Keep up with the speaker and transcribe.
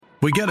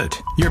We get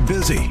it. You're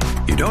busy.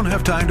 You don't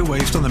have time to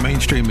waste on the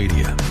mainstream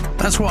media.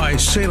 That's why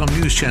Salem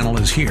News Channel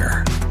is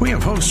here. We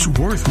have hosts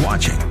worth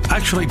watching,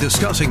 actually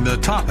discussing the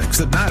topics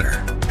that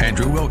matter.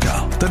 Andrew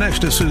Wilkow,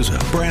 Dinesh D'Souza,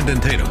 Brandon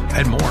Tatum,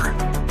 and more.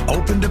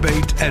 Open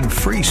debate and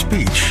free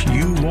speech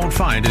you won't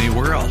find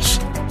anywhere else.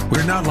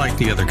 We're not like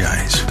the other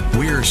guys.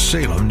 We're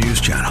Salem News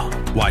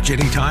Channel. Watch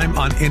anytime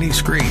on any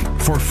screen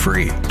for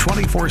free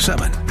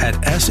 24/7 at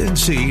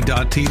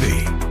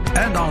snc.tv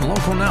and on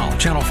Local Now,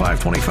 Channel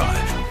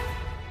 525.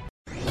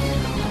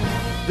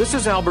 This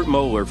is Albert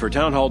Mohler for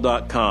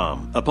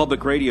townhall.com. A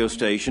public radio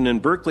station in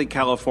Berkeley,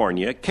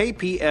 California,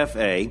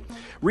 KPFA,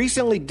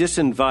 recently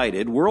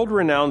disinvited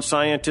world-renowned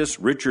scientist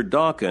Richard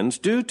Dawkins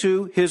due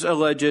to his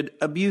alleged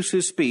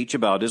abusive speech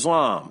about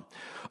Islam.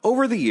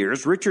 Over the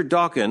years, Richard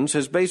Dawkins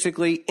has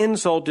basically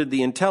insulted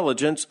the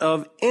intelligence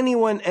of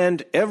anyone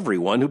and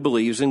everyone who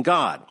believes in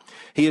God.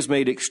 He has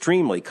made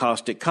extremely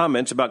caustic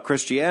comments about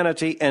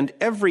Christianity and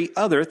every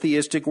other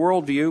theistic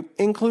worldview,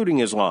 including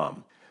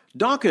Islam.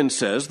 Dawkins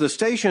says the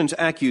station's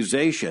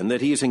accusation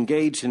that he is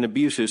engaged in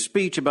abusive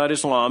speech about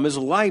Islam is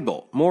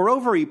libel.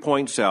 Moreover, he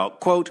points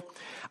out, quote,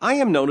 "I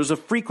am known as a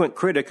frequent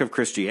critic of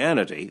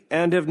Christianity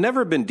and have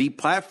never been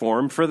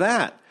deplatformed for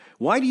that.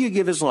 Why do you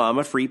give Islam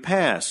a free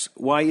pass?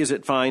 Why is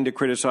it fine to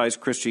criticize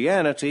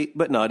Christianity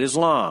but not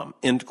Islam?"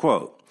 End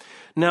quote.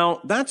 Now,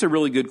 that's a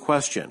really good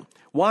question.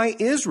 Why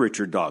is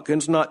Richard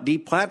Dawkins not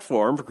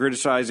deplatformed for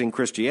criticizing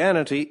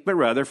Christianity, but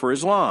rather for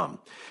Islam?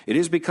 It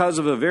is because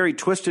of a very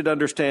twisted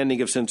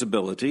understanding of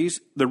sensibilities,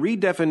 the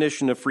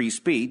redefinition of free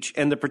speech,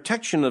 and the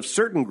protection of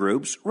certain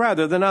groups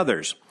rather than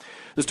others.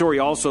 The story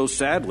also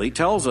sadly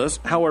tells us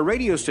how a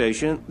radio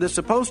station that's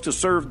supposed to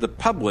serve the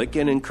public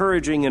in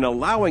encouraging and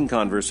allowing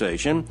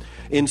conversation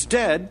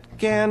instead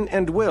can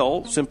and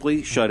will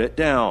simply shut it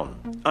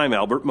down. I'm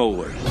Albert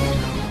Mohler.